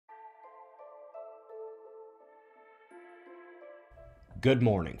Good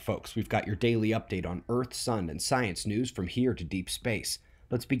morning, folks. We've got your daily update on Earth, Sun, and science news from here to deep space.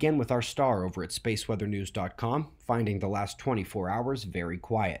 Let's begin with our star over at spaceweathernews.com, finding the last 24 hours very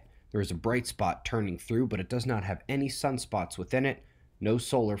quiet. There is a bright spot turning through, but it does not have any sunspots within it, no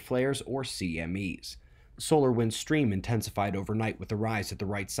solar flares or CMEs. The solar wind stream intensified overnight with a rise at the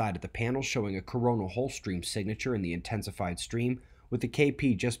right side of the panel showing a coronal hole stream signature in the intensified stream, with the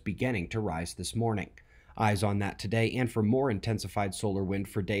KP just beginning to rise this morning. Eyes on that today and for more intensified solar wind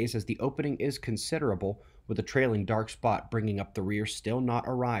for days as the opening is considerable, with a trailing dark spot bringing up the rear still not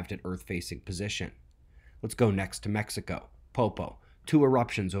arrived at Earth-facing position. Let's go next to Mexico. Popo. 2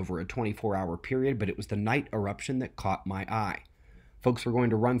 eruptions over a 24-hour period, but it was the night eruption that caught my eye. Folks, we're going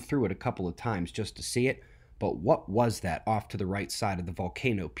to run through it a couple of times just to see it, but what was that off to the right side of the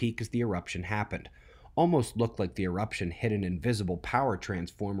Volcano peak as the eruption happened? Almost looked like the eruption hit an invisible power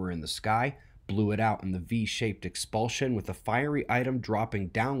transformer in the sky, blew it out in the V-shaped expulsion with a fiery item dropping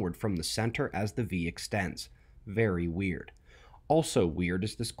downward from the center as the V extends. Very weird. Also weird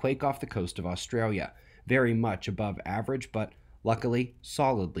is this quake off the coast of Australia. Very much above average, but luckily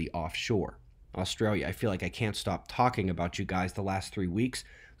solidly offshore. Australia, I feel like I can't stop talking about you guys the last 3 weeks.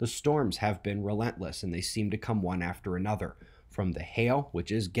 The storms have been relentless and they seem to come one after another. From the hail,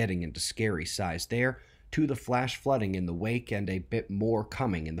 which is getting into scary size there, to the flash flooding in the wake and a bit more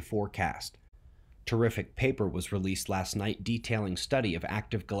coming in the forecast. Terrific paper was released last night detailing study of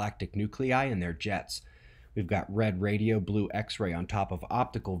active galactic nuclei and their jets. We've got red radio, blue X-ray on top of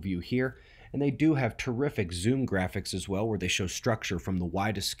optical view here, and they do have terrific zoom graphics as well where they show structure from the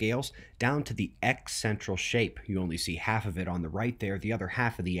widest scales down to the X central shape. You only see half of it on the right there, the other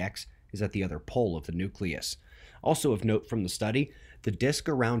half of the X is at the other pole of the nucleus. Also of note from the study, the disk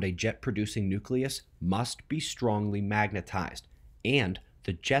around a jet-producing nucleus must be strongly magnetized, and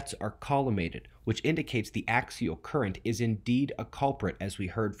the jets are collimated, which indicates the axial current is indeed a culprit, as we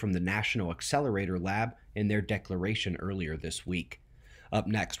heard from the National Accelerator Lab in their declaration earlier this week. Up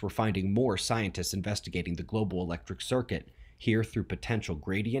next, we're finding more scientists investigating the global electric circuit, here through potential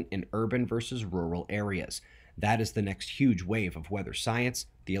gradient in urban versus rural areas. That is the next huge wave of weather science,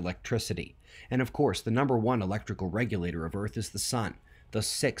 the electricity. And of course, the #1 electrical regulator of Earth is the sun, the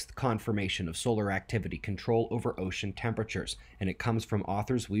 6th confirmation of solar activity control over ocean temperatures, and it comes from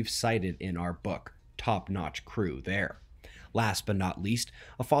authors we've cited in our book. Top-notch crew there. Last but not least,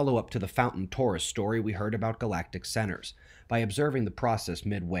 a follow-up to the Fountain Taurus story we heard about galactic centers. By observing the process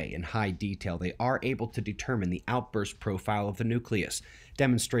midway in high detail, they are able to determine the outburst profile of the nucleus,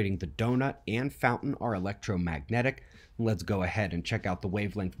 demonstrating the donut and fountain are electromagnetic. Let's go ahead and check out the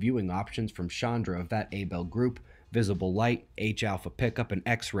wavelength viewing options from Chandra of that Abel group. Visible light, H-alpha pickup, and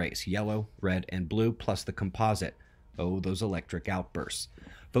X-rays, yellow, red, and blue, plus the composite. Oh, those electric outbursts.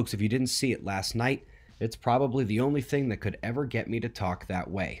 Folks, if you didn't see it last night, it's probably the only thing that could ever get me to talk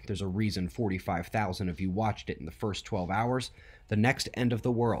that way. There's a reason 45,000 of you watched it in the first 12 hours. The next end of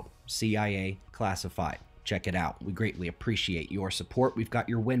the world, CIA classified. Check it out. We greatly appreciate your support. We've got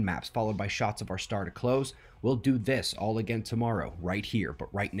your wind maps followed by shots of our star to close. We'll do this all again tomorrow, right here.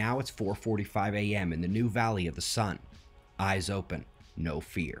 But right now it's 4:45 a.m. in the new Valley of the Sun. Eyes open, no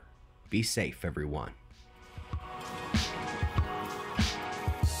fear. Be safe, everyone.